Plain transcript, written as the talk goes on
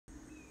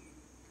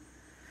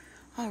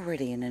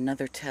Already in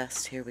another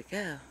test, here we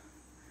go.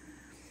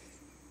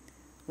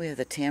 We have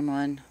the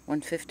Tamron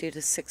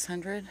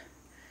 150-600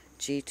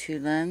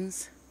 G2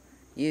 lens,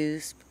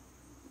 used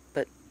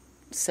but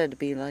said to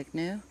be like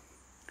new.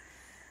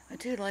 I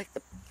do like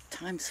the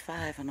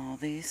 ×5 on all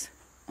these,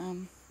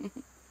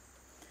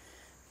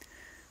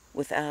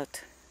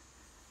 without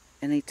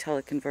any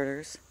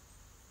teleconverters.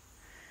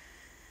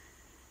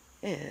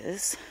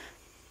 Is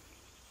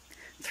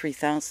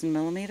 3,000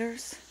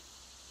 millimeters.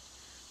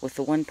 With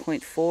the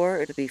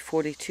 1.4, it'll be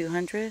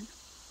 4,200.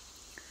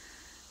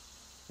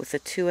 With the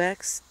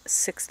 2X,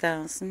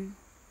 6,000.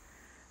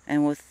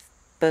 And with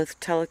both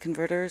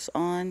teleconverters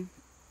on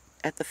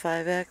at the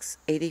 5X,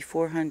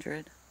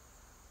 8,400.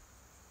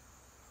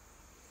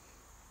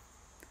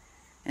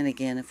 And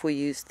again, if we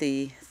use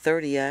the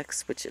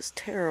 30X, which is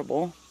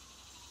terrible,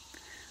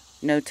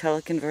 no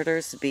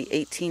teleconverters, it'd be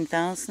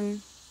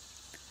 18,000.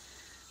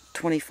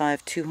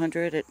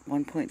 25,200 at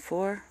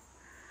 1.4,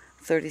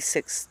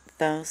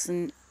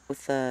 36,000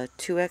 with a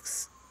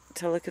 2X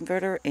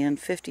teleconverter, and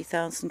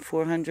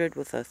 50,400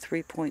 with a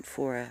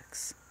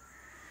 3.4X.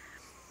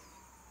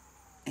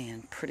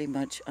 And pretty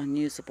much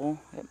unusable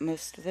at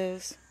most of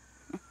those.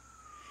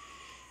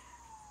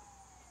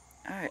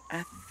 Alright,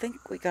 I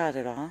think we got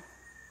it all.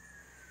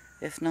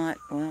 If not,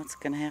 well, it's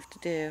going to have to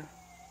do.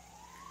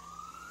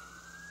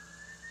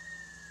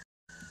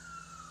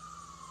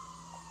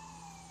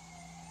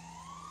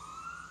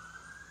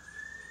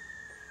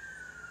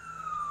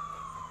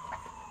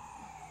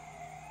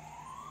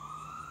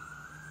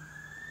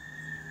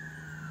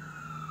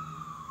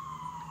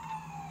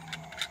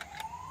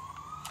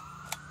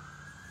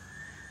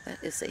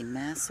 That is a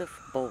massive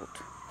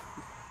bolt.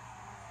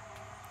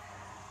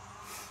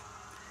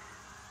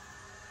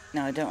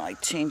 Now, I don't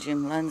like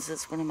changing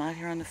lenses when I'm out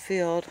here on the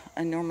field.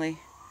 I normally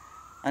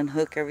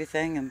unhook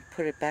everything and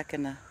put it back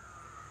in the,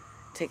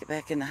 take it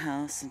back in the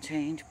house and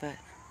change, but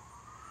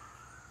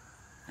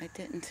I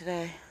didn't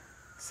today.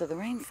 So the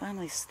rain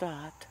finally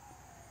stopped.